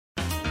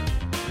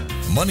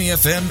Money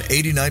FM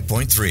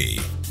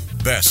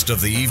 89.3. Best of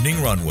the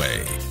evening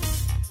runway.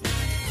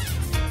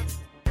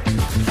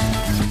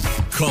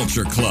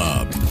 Culture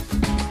Club.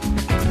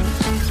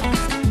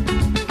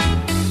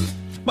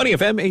 Money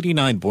FM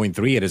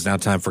 89.3. It is now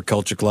time for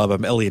Culture Club.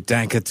 I'm Elliot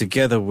Danker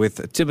together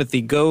with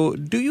Timothy Go.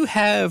 Do you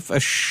have a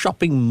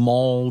shopping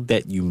mall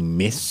that you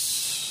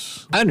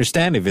miss? I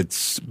understand if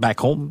it's back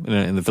home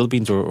in the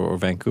Philippines or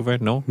Vancouver.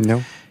 No?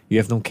 No. You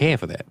have no care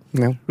for that?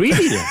 No.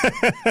 Really?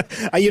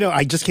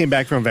 I just came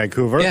back from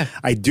Vancouver. Yeah.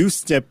 I do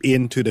step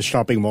into the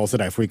shopping malls that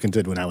I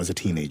frequented when I was a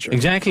teenager.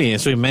 Exactly.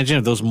 So imagine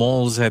if those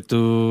malls had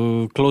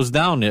to close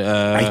down.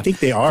 I think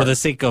they are. For the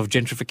sake of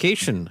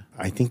gentrification.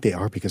 I think they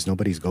are because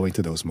nobody's going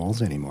to those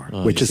malls anymore,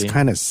 Oh, which you is see.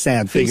 kind of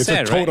sad thing. It's It's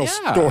sad, a total right?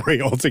 Yeah.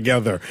 story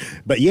altogether.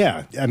 But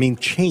yeah, I mean,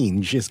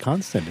 change is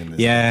constant in this.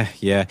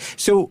 Yeah.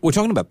 So we're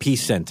talking about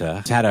Peace Center.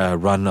 It's had a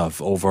run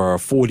of over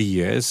 40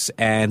 years,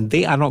 and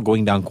they are not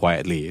going down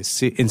quietly.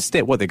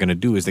 Instead, what they're going to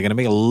do is they're going to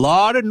make a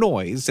lot of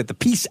noise at the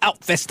Peace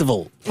Out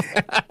Festival.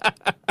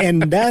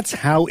 And that's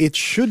how it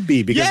should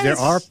be because Yes. there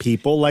are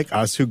people like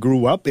us who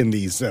grew up in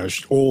these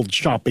old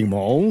shopping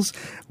malls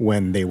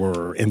when they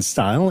were in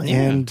style,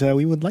 and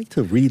we would like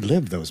to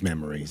relive those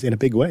memories in a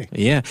big way.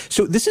 Yeah.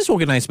 So this is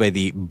organized by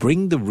the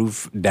Bring the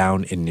Roof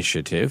Down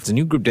initiative. It's a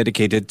new group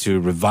dedicated to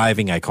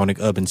reviving iconic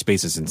urban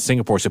spaces in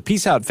Singapore. So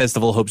Peace Out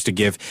Festival hopes to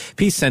give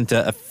Peace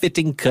Center a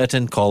fitting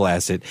curtain call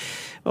as it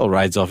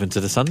rides off into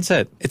the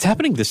sunset. It's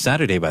happening this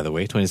Saturday, by the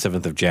way,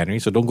 27th of January.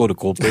 So don't go to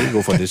Coldplay.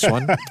 Go for this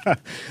one.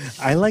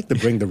 I like the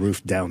Bring the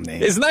Roof Down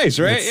name. It's nice,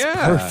 right? It's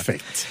Yeah.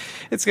 perfect.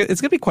 It's going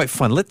to be quite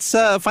fun. Let's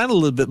find a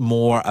little bit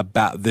more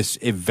about this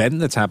event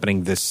that's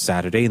happening this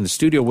Saturday. In the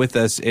studio with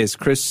us is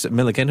Chris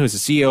Milliken, who's the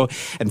CEO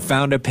and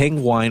founder,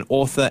 Peng Wine,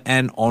 author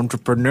and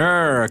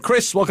entrepreneur.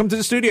 Chris, welcome to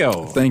the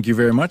studio. Thank you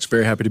very much.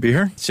 Very happy to be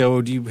here.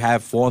 So do you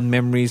have fond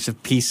memories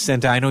of Peace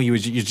Center? I know you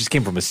just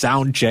came from a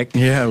sound check.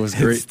 Yeah, it was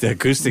great. The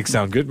acoustics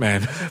sound good,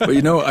 man. But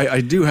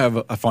I do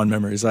have fond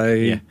memories.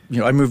 I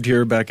moved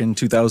here back in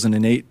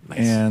 2008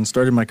 and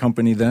started my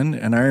company then.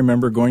 And I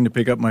remember going to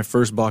pick up my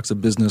first box of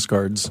business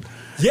cards.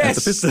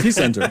 Yes. At the Peace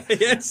Center.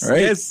 Yes,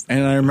 Right? yes.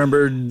 And I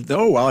remembered,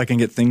 I can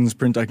get things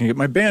printed. I can get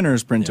my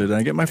banners printed. And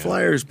I get my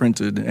flyers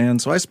printed.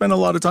 And so I spent a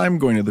lot of time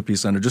going to the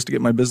Peace Center just to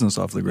get my business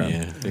off the ground.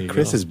 Yeah, there you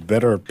Chris go. has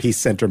better Peace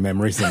Center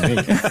memories than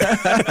me.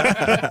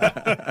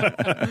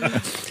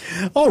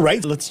 All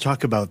right, let's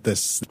talk about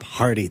this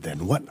party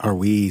then. What are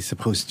we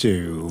supposed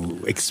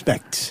to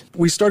expect?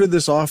 We started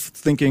this off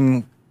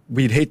thinking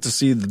we'd hate to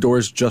see the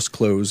doors just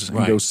close and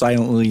Right. go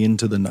silently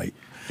into the night.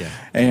 Yeah.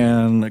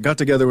 And I got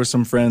together with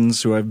some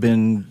friends who I've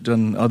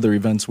done other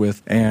events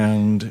with,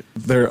 and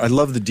I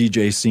love the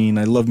DJ scene.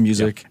 I love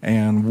music,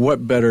 and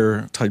what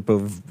better type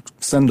of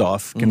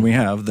send-off can we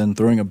have than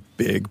throwing a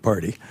big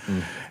party?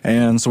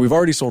 And so we've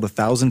already sold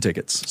 1,000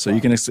 tickets, so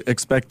you can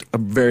expect a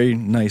very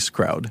nice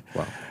crowd.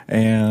 Wow.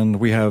 And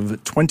we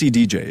have 20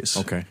 DJs.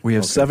 Okay. We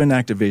have 7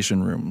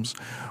 activation rooms.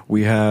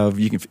 We have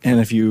and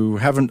if you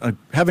haven't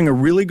having a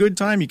really good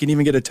time, you can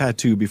even get a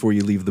tattoo before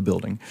you leave the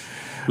building.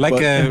 Like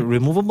But- a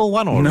removable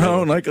one? Or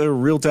No, like a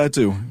real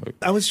tattoo.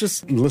 I was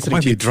just listening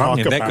Might to be you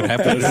drunk talk and that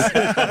about could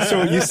happen.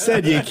 So you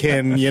said you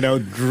can,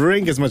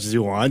 drink as much as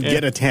you want,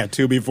 get a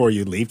tattoo before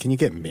you leave. Can you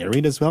get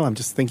married as well? I'm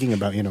just thinking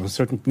about,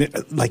 certain,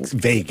 like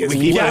Vegas.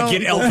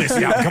 Get Elvis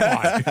down. Come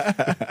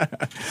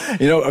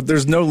on.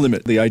 There's no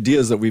limit. The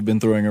ideas that we've been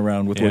throwing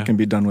around with Yeah. what can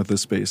be done with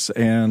this space.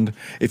 And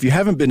if you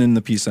haven't been in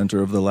the Peace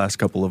Center over the last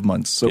couple of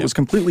months, so it was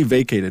completely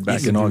vacated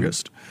back in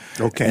August.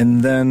 Okay.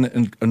 And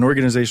then an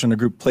organization, a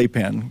group,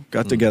 Playpan,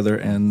 got together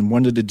and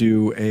wanted to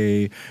do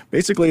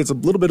basically it's a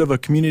little bit of a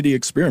community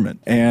experiment.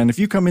 And if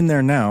you come in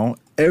there now,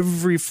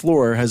 every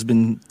floor has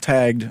been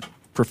tagged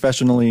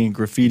professionally,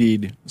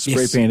 graffitied,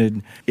 spray Yes.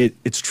 painted.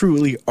 It's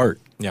truly art.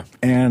 Yeah.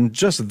 And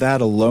just that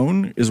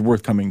alone is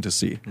worth coming to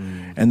see.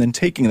 And then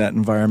taking that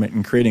environment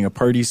and creating a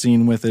party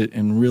scene with it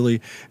and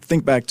really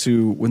think back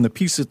to when the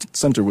Peace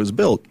Center was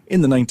built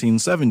in the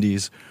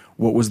 1970s,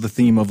 what was the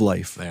theme of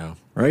life? Yeah.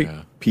 Right?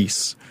 Yeah.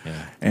 Peace. Yeah.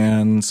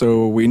 And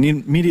so we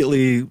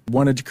immediately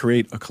wanted to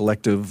create a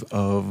collective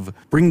of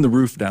bring the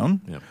roof down,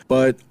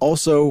 but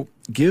also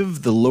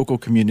give the local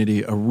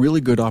community a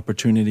really good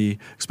opportunity,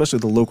 especially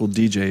the local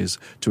DJs,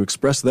 to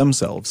express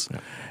themselves. Yeah.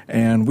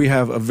 And we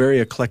have a very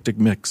eclectic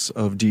mix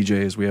of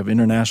DJs. We have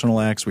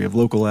international acts, we have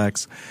local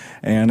acts,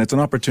 and it's an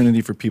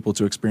opportunity for people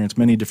to experience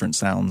many different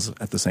sounds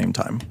at the same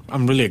time.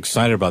 I'm really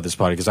excited about this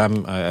party because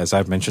as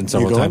I've mentioned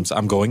several going? times,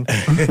 I'm going.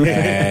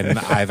 And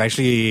I've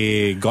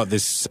actually got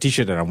this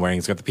T-shirt that I'm wearing.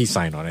 It's got the peace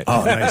sign on it.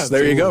 Oh, nice.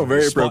 There you go.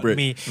 Very Spot appropriate.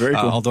 Me. Very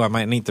cool. Although I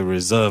might need to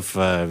reserve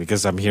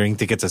because I'm hearing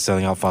tickets are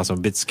selling out fast. I'm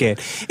a bit scared.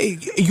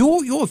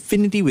 Your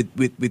affinity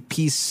with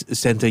Peace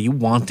Center, you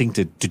wanting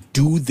to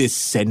do this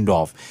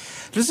send-off,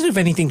 does it have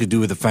anything to do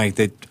with the fact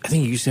that I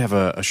think you used to have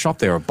a shop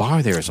there, a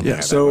bar there or something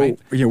like so that,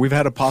 right? we've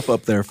had a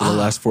pop-up there for the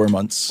last 4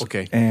 months.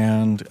 Okay.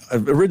 And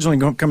originally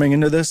coming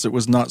into this, it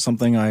was not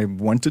something I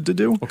wanted to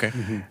do. Okay.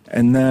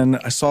 And then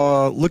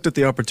I looked at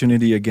the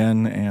opportunity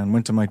again and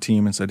went to my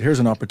team and said, here's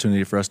an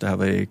opportunity for us to have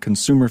a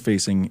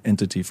consumer-facing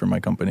entity for my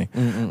company,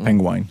 Peng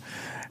Wine.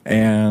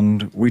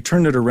 And we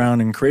turned it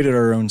around and created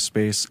our own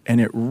space,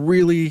 and it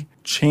really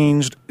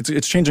changed.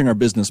 It's changing our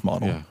business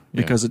model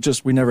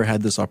because we never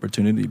had this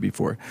opportunity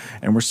before.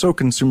 And we're so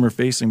consumer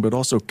facing, but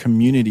also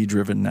community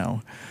driven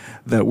now,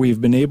 that we've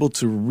been able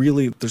to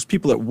really, there's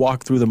people that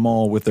walk through the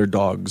mall with their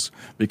dogs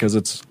because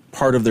it's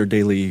part of their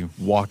daily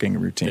walking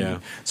routine. Yeah.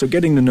 So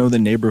getting to know the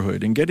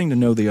neighborhood and getting to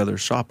know the other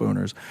shop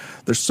owners.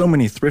 There's so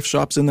many thrift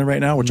shops in there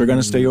right now, which are going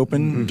to stay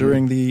open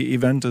during the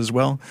event as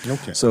well.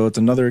 Okay. So it's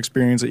another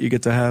experience that you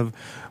get to have.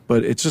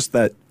 But it's just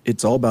that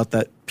it's all about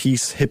that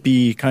peace,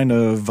 hippie kind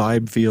of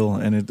vibe feel,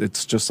 and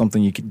it's just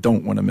something you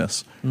don't want to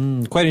miss.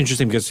 Quite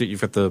interesting because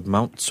you've got the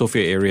Mount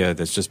Sophia area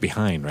that's just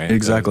behind, right?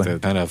 Exactly. The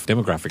kind of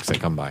demographics that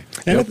come by.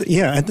 And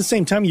at the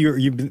same time,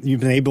 you've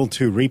been able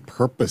to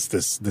repurpose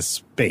this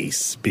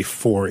space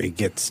before it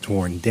gets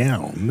torn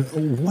down.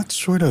 What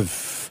sort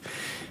of,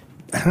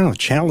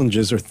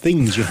 challenges or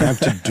things you have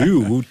to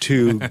do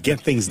to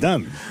get things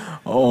done?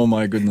 Oh,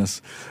 my goodness.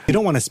 You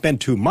don't want to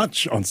spend too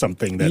much on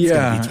something that's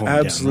going to be torn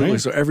down, absolutely. right?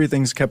 So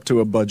everything's kept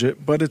to a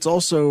budget, but it's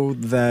also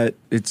that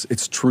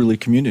it's truly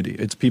community.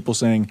 It's people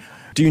saying,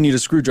 do you need a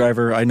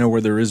screwdriver? I know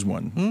where there is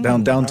one.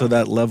 Down to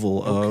that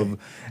level of,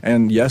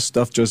 and yes,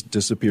 stuff just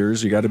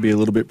disappears. You got to be a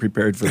little bit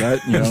prepared for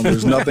that.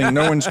 There's nothing,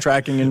 no one's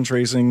tracking and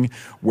tracing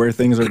where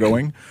things are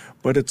going,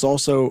 but it's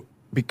also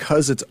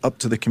because it's up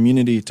to the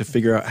community to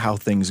figure out how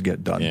things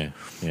get done.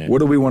 Yeah. What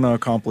do we want to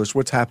accomplish?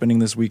 What's happening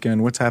this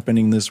weekend? What's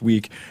happening this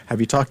week? Have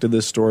you talked to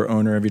this store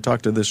owner? Have you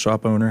talked to this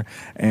shop owner?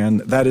 And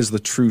that is the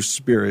true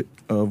spirit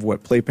of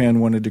what Playpan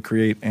wanted to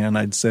create, and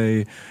I'd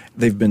say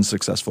they've been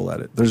successful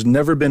at it. There's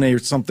never been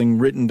something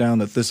written down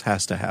that this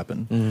has to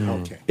happen.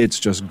 Okay. It's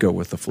just go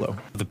with the flow.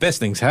 The best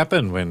things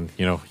happen when,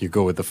 you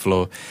go with the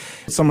flow.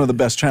 Some of the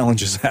best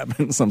challenges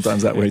happen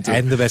sometimes that way too.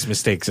 And the best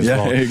mistakes as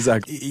well. Yeah,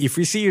 exactly. If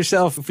you see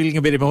yourself feeling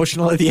a bit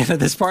emotional at the end of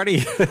this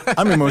party.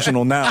 I'm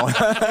emotional now.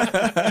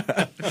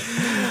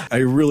 I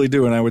really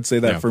do, and I would say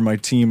that for my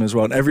team as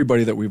well. And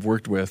everybody that we've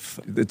worked with,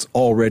 it's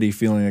already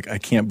feeling like I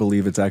can't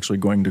believe it's actually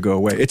going to go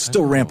away. It's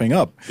still ramping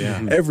up.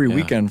 Yeah. Every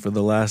weekend for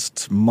the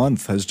last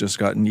month has just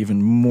gotten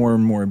even more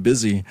and more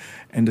busy.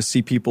 And to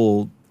see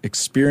people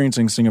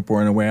experiencing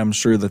Singapore in a way I'm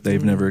sure that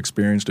they've never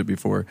experienced it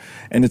before.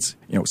 And it's,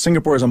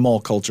 Singapore is a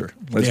mall culture.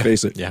 Let's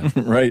face it. Yeah.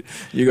 Right?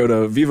 You go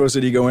to Vivo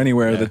City, go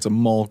anywhere that's a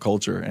mall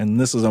culture. And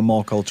this is a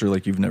mall culture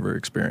like you've never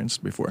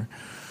experienced before.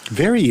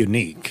 Very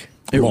unique.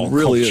 It mall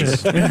really culture.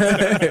 is.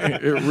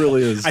 It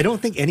really is. I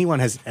don't think anyone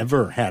has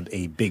ever had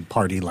a big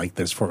party like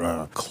this for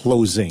a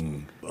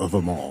closing of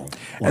a mall.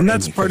 And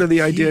that's part of the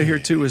idea here,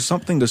 too, is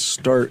something to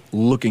start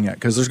looking at,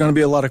 because there's going to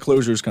be a lot of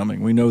closures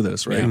coming. We know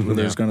this, right?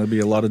 There's going to be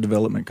a lot of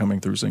development coming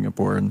through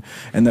Singapore, and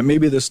that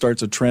maybe this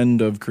starts a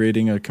trend of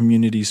creating a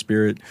community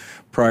spirit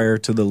prior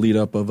to the lead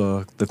up of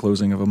the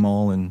closing of a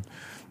mall, and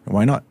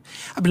why not?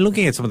 I've been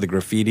looking at some of the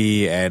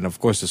graffiti and,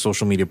 of course, the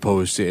social media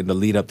posts in the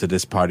lead up to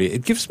this party.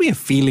 It gives me a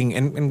feeling,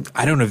 and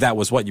I don't know if that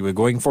was what you were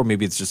going for.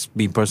 Maybe it's just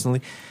me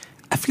personally.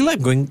 I feel like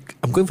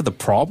I'm going for the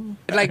prom.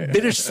 Like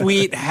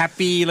bittersweet,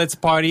 happy, let's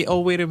party. Oh,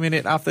 wait a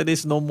minute. After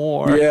this, no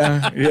more.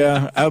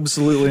 Yeah,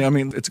 absolutely. I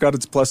mean, it's got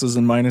its pluses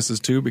and minuses,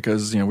 too,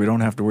 because, we don't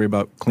have to worry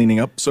about cleaning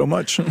up so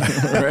much.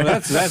 Right? Well,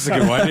 that's a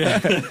good one.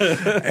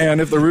 Yeah. And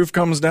if the roof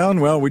comes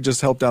down, well, we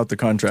just helped out the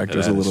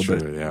contractors a little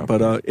true, bit. yeah.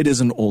 But it is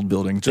an old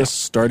building.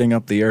 Just starting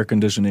up the air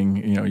conditioning,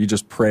 you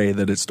just pray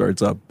that it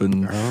starts up.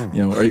 And,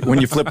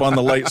 when you flip on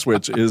the light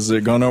switch, is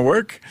it going to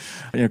work?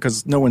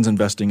 Because no one's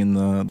investing in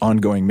the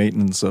ongoing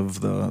maintenance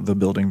of the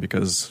building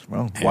because,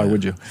 well, why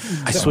would you?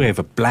 I swear, if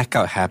a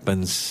blackout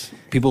happens,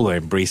 people will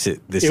embrace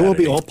it this It will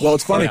be Saturday. all Well,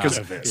 it's funny part because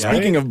of it,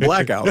 speaking of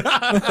blackout,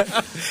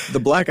 the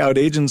Blackout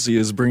Agency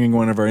is bringing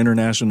one of our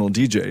international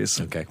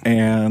DJs. Okay.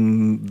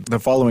 And the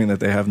following that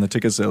they have and the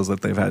ticket sales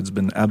that they've had has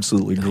been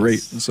absolutely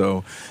great.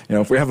 So,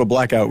 if we have a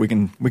blackout, we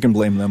can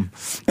blame them.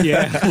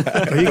 Yeah.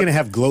 Are you going to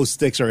have glow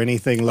sticks or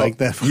anything like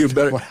that? for You the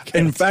better. blackout?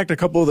 In fact, a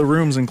couple of the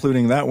rooms,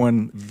 including that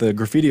one, the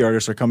graffiti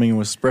artists are coming in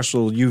with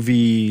special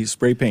UV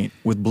spray paint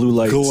with blue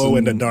lights. Glow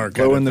in and the dark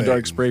kind Glow of in the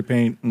dark thing. spray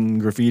paint and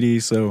graffiti.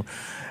 So,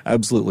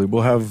 absolutely.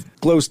 We'll have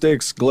glow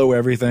sticks, glow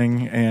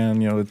everything.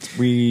 And,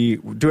 we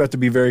do have to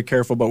be very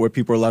careful about what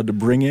people are allowed to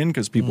bring in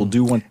because people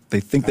they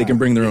think they can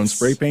bring their own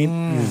spray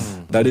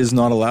paint. That is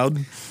not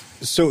allowed.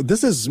 So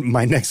this is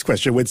my next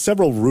question. With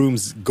several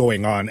rooms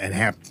going on and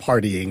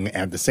partying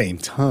at the same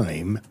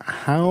time,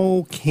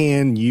 how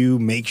can you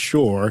make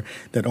sure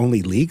that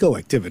only legal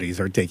activities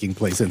are taking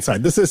place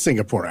inside? This is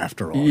Singapore,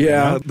 after all. Yeah,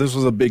 you know? this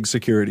was a big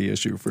security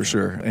issue for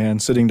sure. And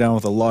sitting down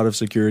with a lot of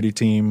security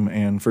team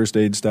and first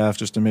aid staff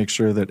just to make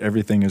sure that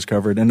everything is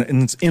covered. And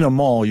it's in a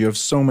mall. You have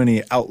so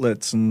many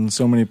outlets and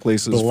so many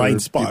places.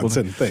 Blind for people spots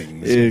and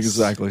things.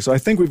 Exactly. So I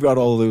think we've got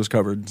all of those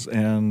covered.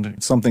 And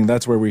it's something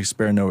that's where we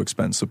spare no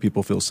expense so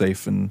people feel safe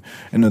and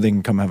know they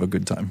can come have a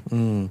good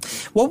time.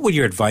 What would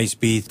your advice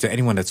be to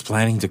anyone that's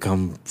planning to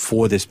come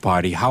for this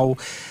party? How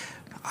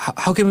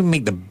How can we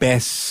make the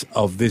best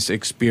of this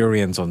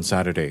experience on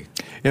Saturday?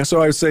 Yeah,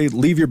 so I would say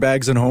leave your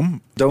bags at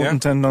home. Don't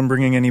intend on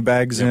bringing any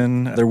bags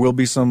in. There will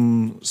be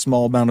some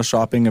small amount of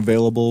shopping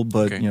available,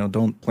 but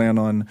don't plan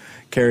on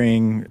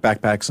carrying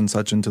backpacks and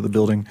such into the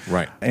building.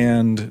 Right.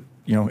 And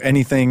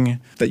anything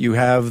that you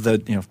have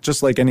that,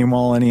 just like any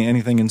mall,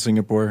 anything in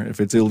Singapore,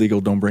 if it's illegal,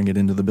 don't bring it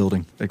into the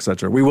building,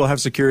 etc. We will have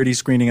security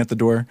screening at the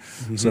door,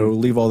 so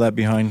leave all that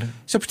behind.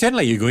 So pretend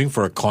like you're going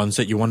for a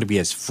concert. You want to be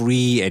as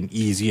free and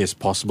easy as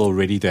possible,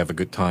 ready to have a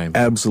good time.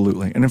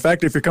 Absolutely. And in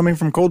fact, if you're coming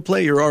from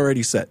Coldplay, you're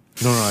already set.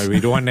 No, we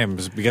don't want them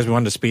because we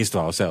want the space to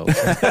ourselves.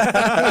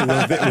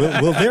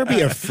 will there be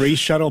a free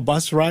shuttle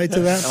bus ride to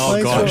that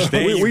place? Gosh,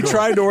 we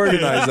tried to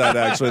organize that,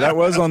 actually. That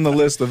was on the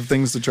list of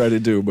things to try to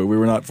do, but we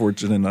were not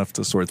fortunate enough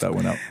to sort that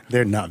one out.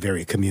 They're not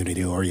very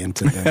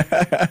community-oriented then.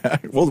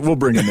 We'll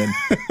bring them in.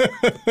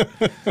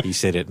 He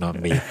said it, not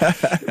me.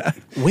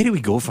 Where do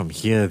we go from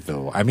here,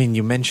 though? I mean,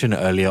 you mentioned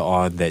earlier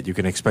on that you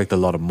can expect a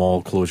lot of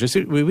mall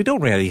closures. We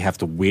don't really have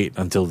to wait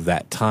until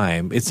that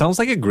time. It sounds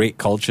like a great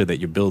culture that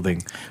you're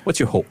building. What's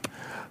your hope?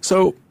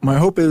 So my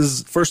hope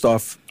is, first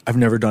off, I've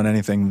never done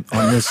anything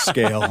on this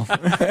scale.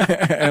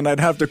 And I'd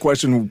have to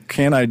question,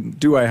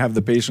 do I have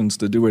the patience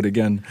to do it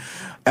again?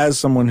 As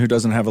someone who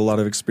doesn't have a lot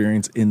of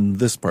experience in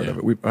this part of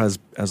it,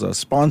 as a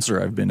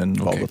sponsor, I've been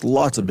involved with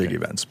lots of big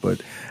events.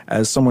 But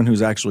as someone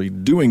who's actually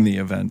doing the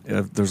event,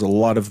 there's a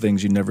lot of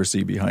things you never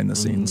see behind the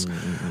scenes.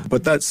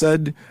 But that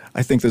said,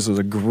 I think this is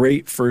a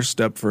great first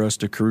step for us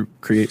to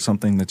create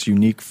something that's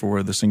unique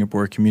for the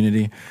Singapore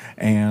community.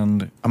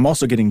 And I'm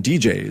also getting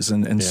DJs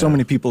and so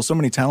many people, so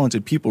many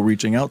talented people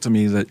reaching out to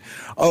me that,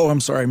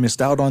 I'm sorry I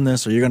missed out on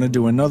this, or you're going to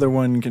do another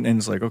one. And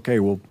it's like, okay,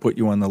 we'll put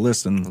you on the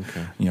list and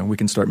we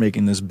can start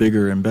making this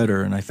bigger and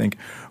better. And I think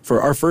for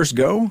our first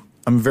go,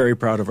 I'm very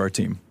proud of our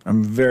team.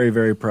 I'm very,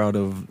 very proud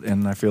of,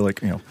 and I feel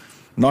like,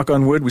 knock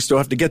on wood, we still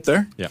have to get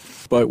there. Yeah.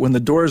 But when the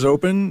doors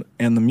open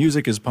and the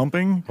music is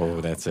pumping. Oh,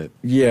 that's it.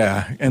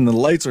 Yeah. And the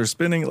lights are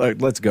spinning,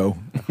 let's go.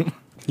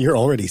 You're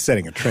already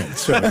setting a trend.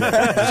 So,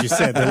 as you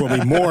said, there will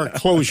be more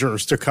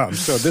closures to come.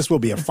 So this will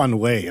be a fun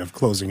way of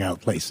closing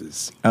out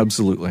places.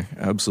 Absolutely.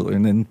 Absolutely.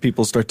 And then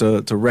people start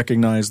to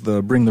recognize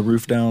Bring the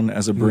Roof Down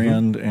as a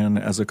brand and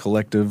as a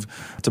collective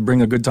to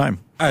bring a good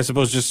time. I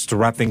suppose just to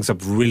wrap things up,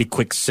 really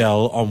quick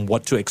sell on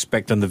what to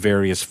expect on the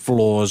various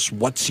floors.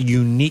 What's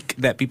unique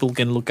that people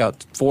can look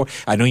out for?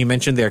 I know you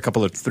mentioned there are a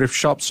couple of thrift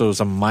shops, so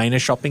some minor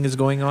shopping is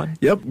going on.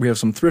 Yep. We have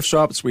some thrift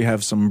shops. We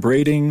have some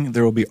braiding.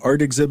 There will be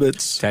art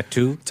exhibits.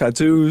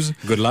 Tattoos.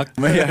 Good luck.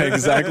 Yeah,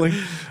 exactly.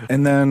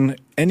 And then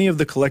any of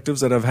the collectives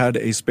that have had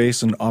a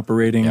space and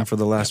operating for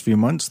the last few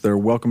months, they're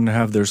welcome to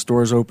have their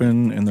stores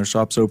open and their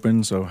shops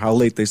open. So how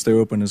late they stay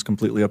open is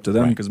completely up to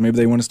them because maybe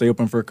they want to stay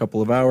open for a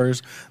couple of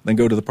hours, then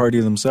go to the party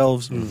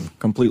themselves.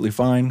 Completely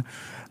fine.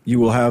 You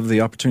will have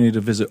the opportunity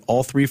to visit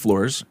all 3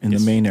 floors in the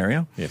main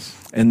area. Yes.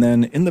 And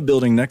then in the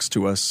building next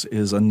to us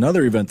is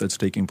another event that's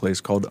taking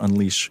place called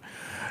Unleash.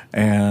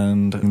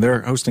 And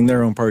they're hosting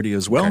their own party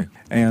as well. Okay.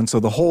 And so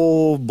the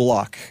whole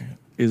block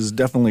is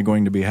definitely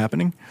going to be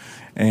happening.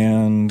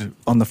 And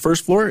on the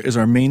first floor is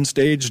our main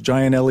stage,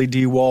 giant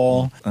LED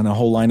wall, and a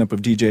whole lineup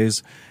of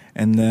DJs.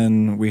 And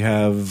then we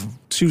have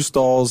 2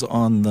 stalls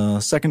on the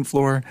second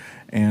floor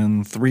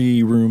and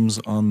 3 rooms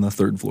on the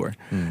third floor.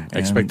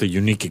 Expect a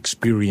unique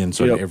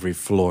experience on every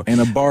floor. And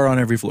a bar on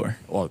every floor.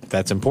 Well,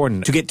 that's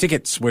important. To get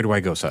tickets, where do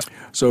I go, sir?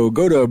 So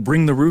go to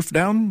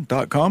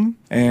bringtheroofdown.com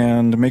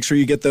and make sure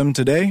you get them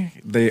today.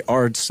 They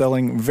are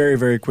selling very,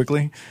 very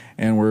quickly,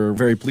 and we're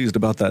very pleased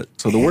about that.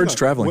 So the word's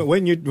traveling.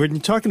 When you're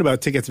talking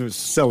about tickets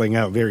selling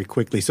out very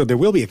quickly, so there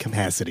will be a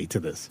capacity to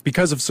this.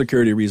 Because of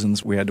security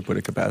reasons, we had to put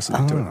a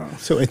capacity to it.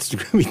 So it's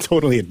going to be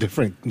totally a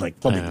different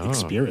public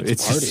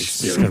experience, party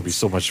experience. It's going to be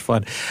so much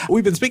fun.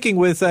 We've been speaking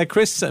with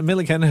Chris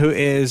Milliken, who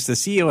is the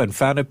CEO and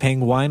founder of Peng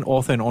Wine,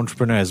 author and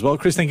entrepreneur as well.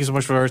 Chris, thank you so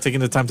much for taking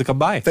the time to come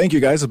by. Thank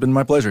you, guys. It's been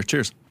my pleasure.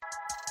 Cheers.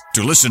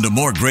 To listen to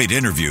more great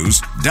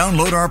interviews,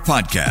 download our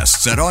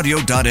podcasts at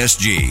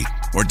audio.sg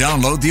or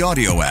download the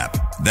audio app.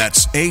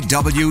 That's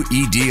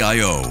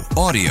AWEDIO,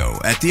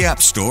 audio at the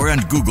App Store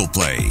and Google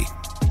Play.